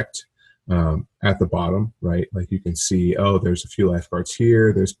expect at the bottom, right? Like you can see, oh, there's a few lifeguards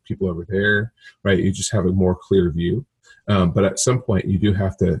here, there's people over there, right? You just have a more clear view. But at some point, you do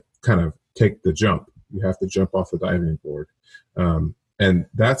have to kind of take the jump. You have to jump off the diving board. And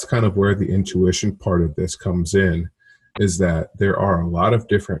that's kind of where the intuition part of this comes in, is that there are a lot of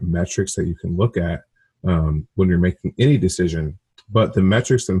different metrics that you can look at when you're making any decision, but the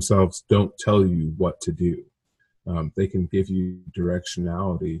metrics themselves don't tell you what to do. They can give you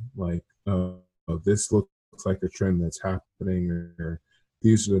directionality, like, oh, this looks like a trend that's happening, or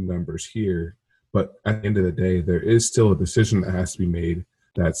these are the numbers here. But at the end of the day, there is still a decision that has to be made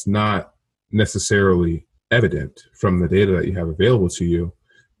that's not necessarily evident from the data that you have available to you.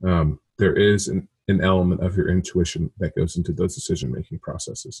 There is an element of your intuition that goes into those decision-making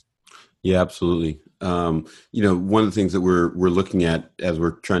processes. Yeah, absolutely. One of the things that we're looking at as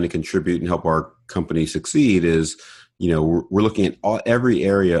we're trying to contribute and help our company succeed is, we're looking at every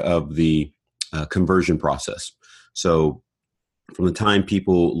area of the conversion process. So from the time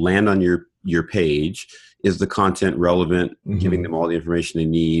people land on your page, is the content relevant, giving them all the information they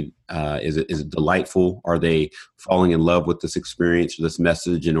need? Is it delightful? Are they falling in love with this experience or this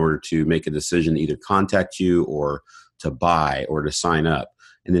message in order to make a decision to either contact you or to buy or to sign up?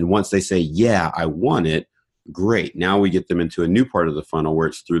 And then once they say, yeah, I want it, great. Now we get them into a new part of the funnel where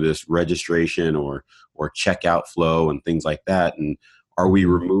it's through this registration or checkout flow and things like that. And are we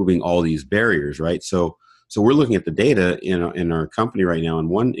removing all these barriers, right? So we're looking at the data in our company right now in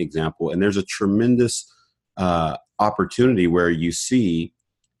one example, and there's a tremendous opportunity where you see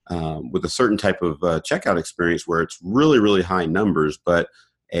with a certain type of checkout experience where it's really, really high numbers, but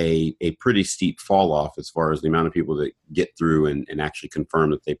a pretty steep fall off as far as the amount of people that get through and actually confirm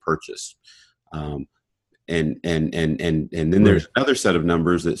that they purchased. And then there's another set of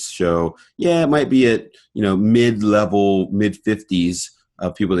numbers that show, it might be at mid-level, mid-50s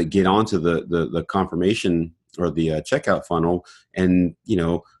of people that get onto the confirmation or the checkout funnel, and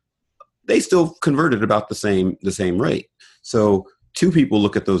they still converted about the same rate. So two people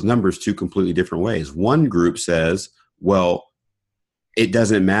look at those numbers two completely different ways. One group says, well, it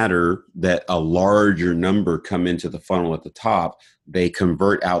doesn't matter that a larger number come into the funnel at the top, they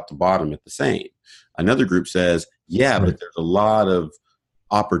convert out the bottom at the same. Another group says, but there's a lot of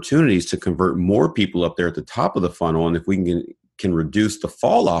opportunities to convert more people up there at the top of the funnel. And if we can reduce the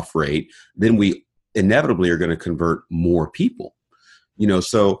fall off rate, then we inevitably are going to convert more people.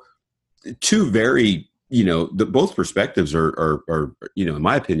 So two very, both perspectives are in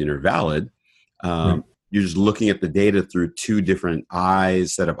my opinion, are valid. You're just looking at the data through two different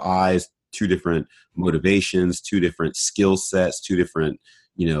set of eyes, two different motivations, two different skill sets, two different,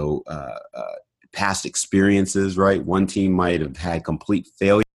 past experiences, right? One team might have had complete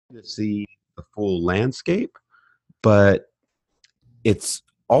failure to see the full landscape, but it's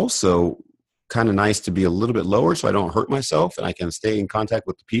also kind of nice to be a little bit lower so I don't hurt myself and I can stay in contact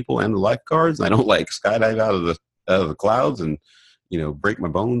with the people and the lifeguards. I don't skydive out of the clouds and break my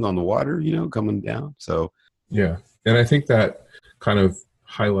bones on the water, coming down. So yeah, and I think that kind of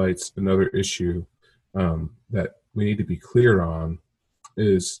highlights another issue that we need to be clear on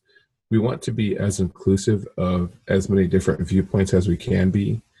is we want to be as inclusive of as many different viewpoints as we can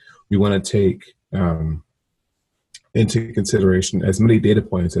be. We want to take into consideration as many data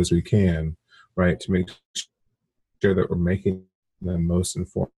points as we can, right, to make sure that we're making the most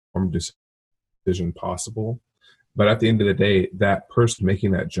informed decision possible. But at the end of the day, that person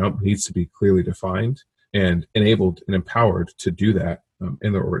making that jump needs to be clearly defined and enabled and empowered to do that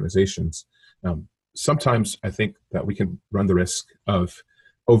in their organizations. Sometimes I think that we can run the risk of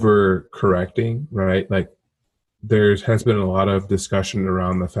overcorrecting, right? Like there has been a lot of discussion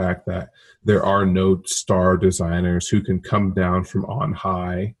around the fact that there are no star designers who can come down from on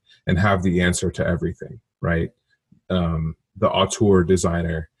high and have the answer to everything, right? The auteur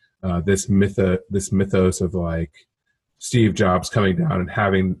designer, this mythos of like Steve Jobs coming down and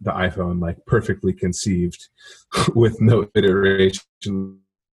having the iPhone like perfectly conceived with no iteration,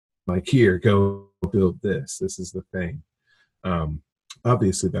 like here, go build this. This is the thing.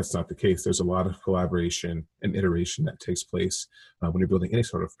 Obviously, that's not the case. There's a lot of collaboration and iteration that takes place when you're building any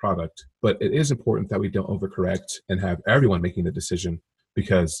sort of product. But it is important that we don't overcorrect and have everyone making the decision,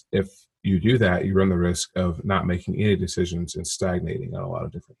 because if you do that, you run the risk of not making any decisions and stagnating on a lot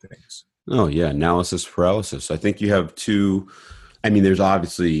of different things. Oh yeah, analysis paralysis. I think you have two. I mean, there's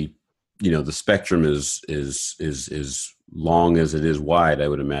obviously, the spectrum is long as it is wide, I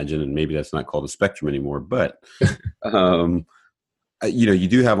would imagine, and maybe that's not called a spectrum anymore. But you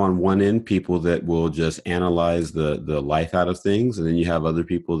do have on one end people that will just analyze the life out of things, and then you have other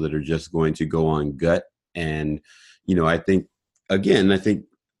people that are just going to go on gut. And I think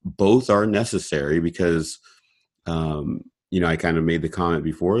both are necessary because I kind of made the comment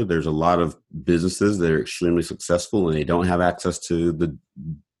before. There's a lot of businesses that are extremely successful and they don't have access to the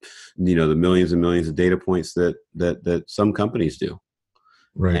millions and millions of data points that some companies do.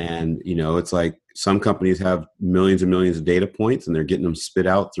 Right. And, it's like some companies have millions and millions of data points and they're getting them spit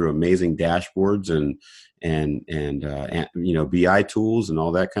out through amazing dashboards and BI tools and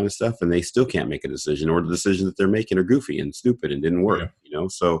all that kind of stuff. And they still can't make a decision, or the decisions that they're making are goofy and stupid and didn't work,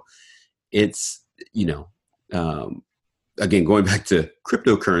 So it's, again, going back to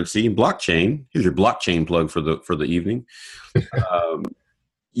cryptocurrency and blockchain, here's your blockchain plug for the evening.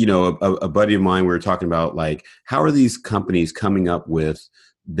 A buddy of mine, we were talking about like, how are these companies coming up with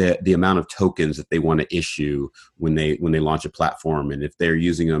the amount of tokens that they want to issue when they launch a platform, and if they're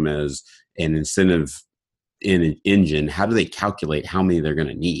using them as an incentive in an engine, how do they calculate how many they're going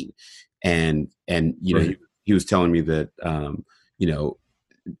to need? And right. he was telling me that a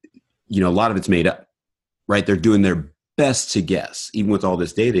lot of it's made up, right? They're doing their best to guess, even with all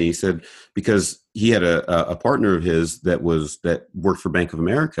this data. He said, because he had a partner of his that worked for Bank of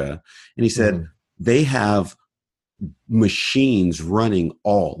America, and he said they have machines running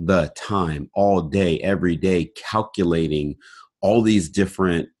all the time, all day, every day, calculating all these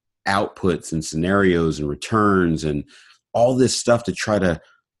different outputs and scenarios and returns and all this stuff to try to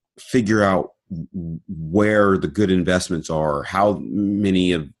figure out where the good investments are, how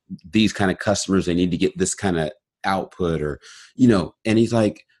many of these kind of customers they need to get this kind of output, or, and he's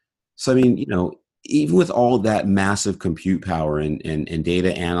like, so I mean, even with all that massive compute power and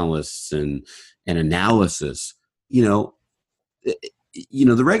data analysts and analysis, the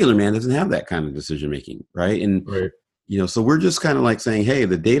regular man doesn't have that kind of decision making, right? And right. So we're just kind of like saying, hey,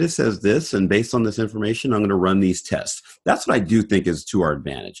 the data says this, and based on this information, I'm going to run these tests. That's what I do think is to our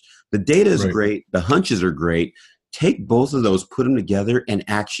advantage. The data is great. The hunches are great. Take both of those, put them together, and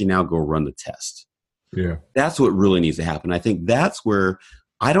actually now go run the test. Yeah. That's what really needs to happen. I think that's where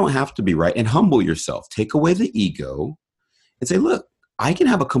I don't have to be right. And humble yourself. Take away the ego and say, look, I can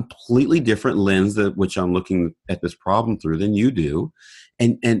have a completely different lens that which I'm looking at this problem through than you do.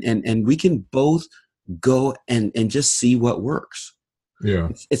 And we can both go and just see what works. Yeah.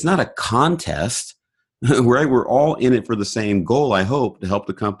 It's not a contest, right? We're all in it for the same goal, I hope, to help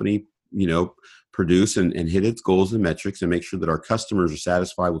the company, produce and hit its goals and metrics and make sure that our customers are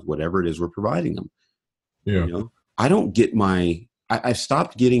satisfied with whatever it is we're providing them. Yeah. I don't get I've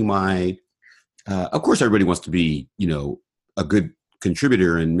stopped getting my, of course, everybody wants to be, a good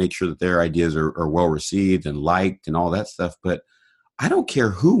contributor and make sure that their ideas are well received and liked and all that stuff. But I don't care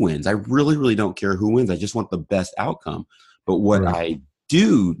who wins. I really, really don't care who wins. I just want the best outcome. But what I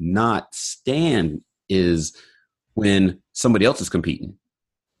do not stand is when somebody else is competing.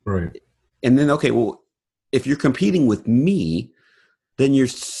 Right. And then, okay, well, if you're competing with me, then you're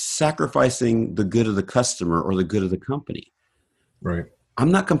sacrificing the good of the customer or the good of the company. Right.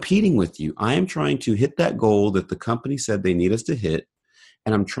 I'm not competing with you. I am trying to hit that goal that the company said they need us to hit.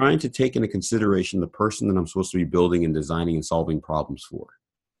 And I'm trying to take into consideration the person that I'm supposed to be building and designing and solving problems for.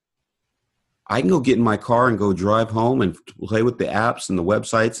 I can go get in my car and go drive home and play with the apps and the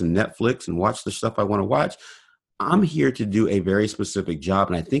websites and Netflix and watch the stuff I want to watch. I'm here to do a very specific job.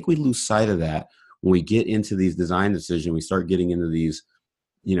 And I think we lose sight of that when we get into these design decisions. We start getting into these,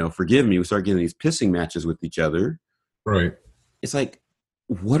 forgive me, we start getting these pissing matches with each other. Right. It's like,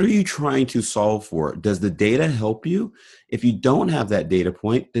 what are you trying to solve for? Does the data help you? If you don't have that data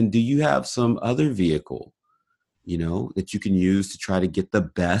point, then do you have some other vehicle, that you can use to try to get the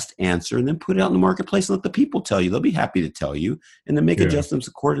best answer and then put it out in the marketplace and let the people tell you? They'll be happy to tell you and then make adjustments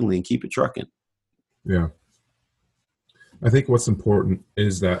accordingly and keep it trucking. Yeah. I think what's important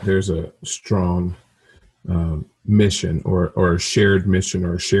is that there's a strong mission or a shared mission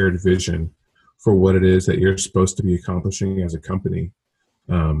or a shared vision for what it is that you're supposed to be accomplishing as a company.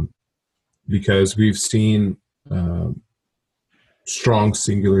 Because we've seen strong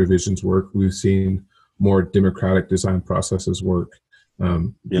singular visions work. We've seen more democratic design processes work.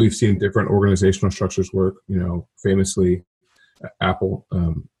 We've seen different organizational structures work. Famously, Apple,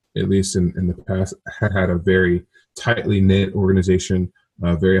 at least in the past, had a very tightly knit organization,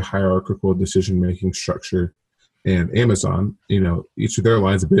 very hierarchical decision-making structure. And Amazon, each of their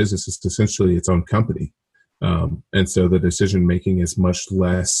lines of business is essentially its own company. And so the decision-making is much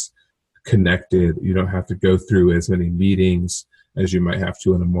less connected. You don't have to go through as many meetings as you might have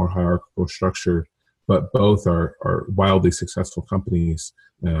to in a more hierarchical structure, but both are wildly successful companies.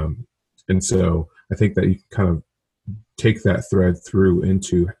 And so I think that you can kind of take that thread through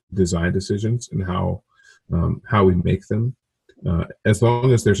into design decisions and how we make them. As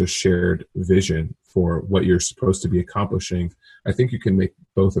long as there's a shared vision for what you're supposed to be accomplishing, I think you can make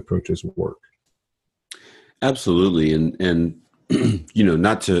both approaches work. Absolutely. And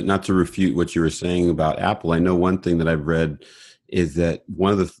not to refute what you were saying about Apple, I know one thing that I've read is that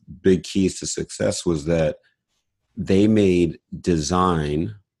one of the big keys to success was that they made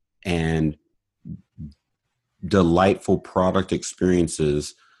design and delightful product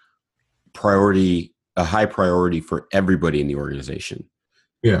experiences a high priority for everybody in the organization.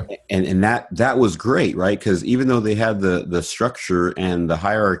 Yeah. And that was great, right? Because even though they had the structure and the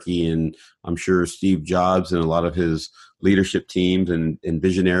hierarchy, and I'm sure Steve Jobs and a lot of his leadership teams and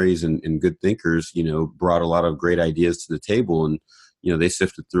visionaries and good thinkers, brought a lot of great ideas to the table, and they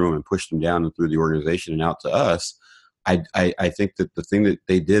sifted through them and pushed them down and through the organization and out to us. I think that the thing that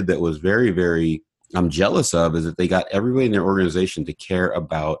they did that was very, very I'm jealous of is that they got everybody in their organization to care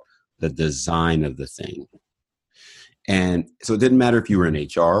about the design of the thing. And so it didn't matter if you were in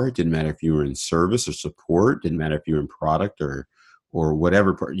HR, it didn't matter if you were in service or support, it didn't matter if you were in product or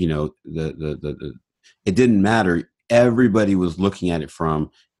whatever, it didn't matter. everybody was looking at it from,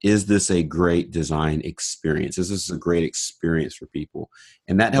 is this a great design experience? Is this a great experience for people?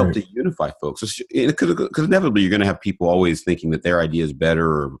 And that helped to unify folks. Because inevitably you're going to have people always thinking that their idea is better,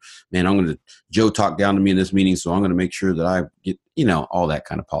 or, man, Joe talked down to me in this meeting, so I'm going to make sure that I get, all that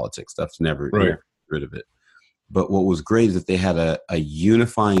kind of politics stuff's never rid of it. But what was great is that they had a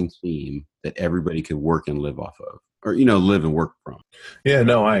unifying theme that everybody could work and live off of, or, live and work from. Yeah,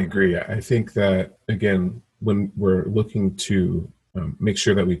 no, I agree. I think that, again, when we're looking to make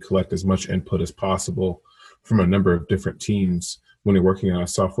sure that we collect as much input as possible from a number of different teams when you're working on a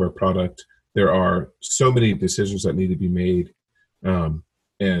software product, there are so many decisions that need to be made.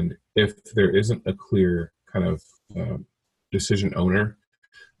 And if there isn't a clear kind of decision owner,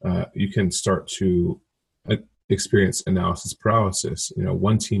 you can start to experience analysis paralysis.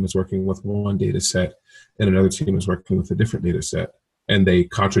 One team is working with one data set and another team is working with a different data set, and they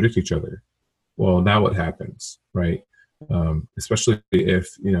contradict each other. Well, now what happens, right? Especially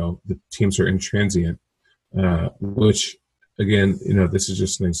if, the teams are intransient, which, again, this is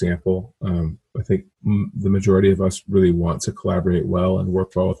just an example. I think the majority of us really want to collaborate well and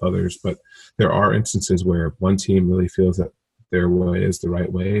work well with others, but there are instances where one team really feels that their way is the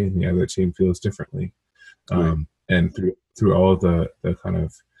right way and the other team feels differently. And through all of the kind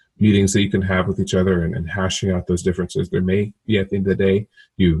of meetings that you can have with each other and hashing out those differences, there may be, at the end of the day,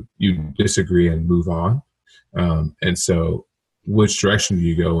 you disagree and move on. And so which direction do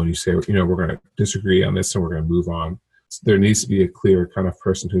you go when you say, we're going to disagree on this and we're going to move on? There needs to be a clear kind of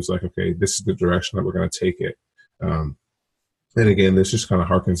person who's like, okay, this is the direction that we're going to take it. And again, this just kind of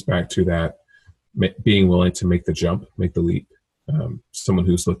harkens back to that being willing to make the jump, make the leap. Someone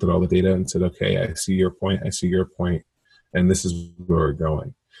who's looked at all the data and said, okay, I see your point, and this is where we're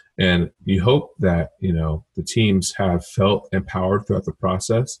going. And you hope that, the teams have felt empowered throughout the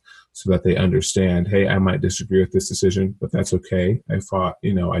process so that they understand, hey, I might disagree with this decision, but that's okay.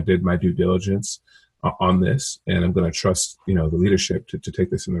 I did my due diligence on this, and I'm going to trust, the leadership to take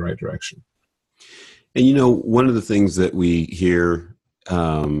this in the right direction. And, one of the things that we hear,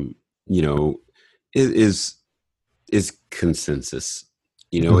 is consensus.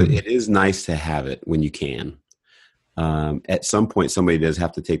 It is nice to have it when you can. At some point, somebody does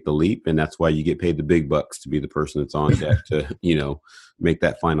have to take the leap, and that's why you get paid the big bucks to be the person that's on deck to, make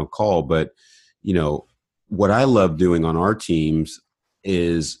that final call. But, what I love doing on our teams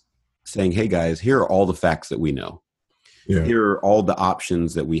is saying, hey guys, here are all the facts that we know. Yeah. Here are all the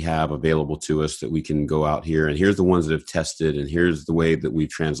options that we have available to us that we can go out here, and here's the ones that have tested, and here's the way that we've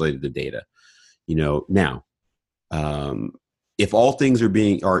translated the data. Now, if all things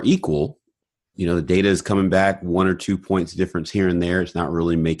are equal, the data is coming back 1 or 2 points difference here and there, it's not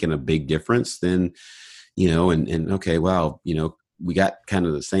really making a big difference, then, and okay, well, we got kind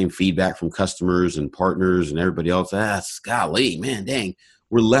of the same feedback from customers and partners and everybody else. Golly, man, dang,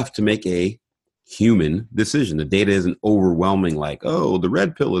 we're left to make a human decision. The data isn't overwhelming like, oh, the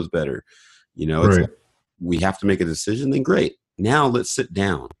red pill is better. It's like, we have to make a decision, then great. Now let's sit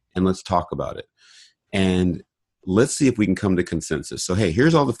down and let's talk about it. And let's see if we can come to consensus. So, hey,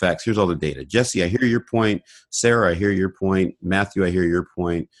 here's all the facts. Here's all the data. Jesse, I hear your point. Sarah, I hear your point. Matthew, I hear your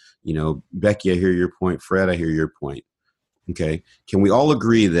point. Becky, I hear your point. Fred, I hear your point. Okay. Can we all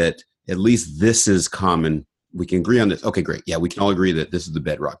agree that at least this is common? We can agree on this. Okay, great. Yeah, we can all agree that this is the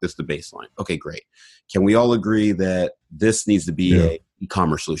bedrock. This is the baseline. Okay, great. Can we all agree that this needs to be a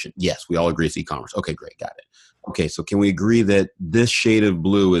e-commerce solution? Yes, we all agree it's e-commerce. Okay, great. Got it. Okay, so can we agree that this shade of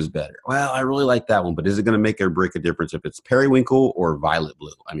blue is better? Well, I really like that one, but is it going to make or break a difference if it's periwinkle or violet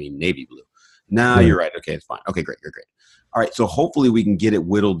blue? I mean, navy blue. No, you're right. Okay, it's fine. Okay, great. You're great. All right, so hopefully we can get it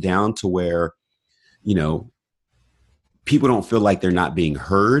whittled down to where, people don't feel like they're not being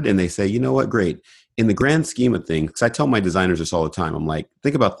heard, and they say, you know what, great. In the grand scheme of things, because I tell my designers this all the time, I'm like,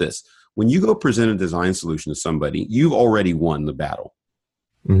 think about this. When you go present a design solution to somebody, you've already won the battle.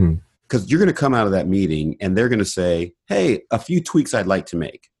 Mm-hmm. Because you're going to come out of that meeting and they're going to say, hey, a few tweaks I'd like to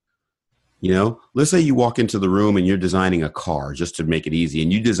make. Let's say you walk into the room and you're designing a car just to make it easy,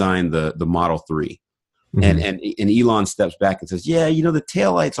 and you design the Model 3. Mm-hmm. And Elon steps back and says, yeah, the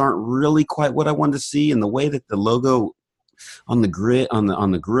taillights aren't really quite what I wanted to see, and the way that the logo on the grid on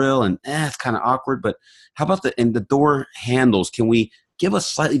the grill, and it's kind of awkward, but how about the door handles? Can we give a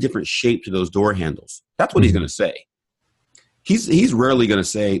slightly different shape to those door handles? That's what he's going to say. He's rarely going to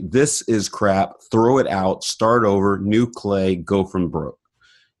say, this is crap, throw it out, start over, new clay, go from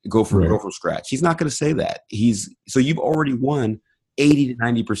scratch. He's not going to say that. So you've already won 80 to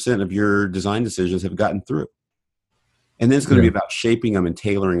 90% of your design decisions have gotten through. And then it's going to be about shaping them and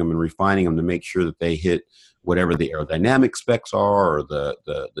tailoring them and refining them to make sure that they hit whatever the aerodynamic specs are, or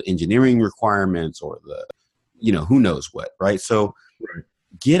the engineering requirements, or the who knows what, right? So Right.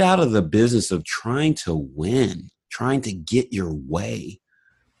 get out of the business of trying to win, trying to get your way,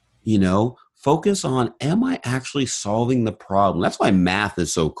 focus on, am I actually solving the problem? That's why math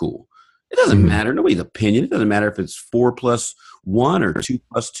is so cool. It doesn't matter, nobody's opinion. It doesn't matter if it's 4 plus 1 or 2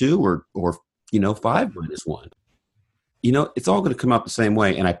 plus 2 or 5 minus 1. It's all going to come out the same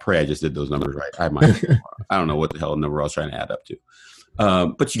way. And I pray I just did those numbers right. I don't know what the hell number I was trying to add up to.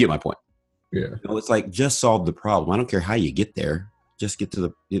 But you get my point. Yeah. It's like, just solve the problem. I don't care how you get there. Just get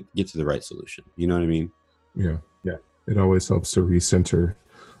to the right solution. You know what I mean? Yeah. Yeah. It always helps to recenter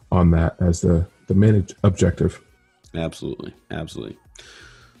on that as the main objective. Absolutely. Absolutely.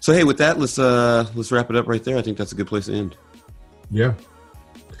 So, hey, with that, let's wrap it up right there. I think that's a good place to end. Yeah.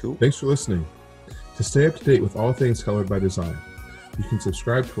 Cool. Thanks for listening. To stay up to date with all things Colored by Design, you can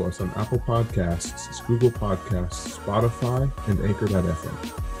subscribe to us on Apple Podcasts, Google Podcasts, Spotify, and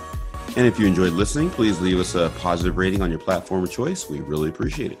Anchor.fm. And if you enjoyed listening, please leave us a positive rating on your platform of choice. We really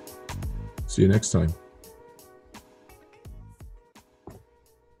appreciate it. See you next time.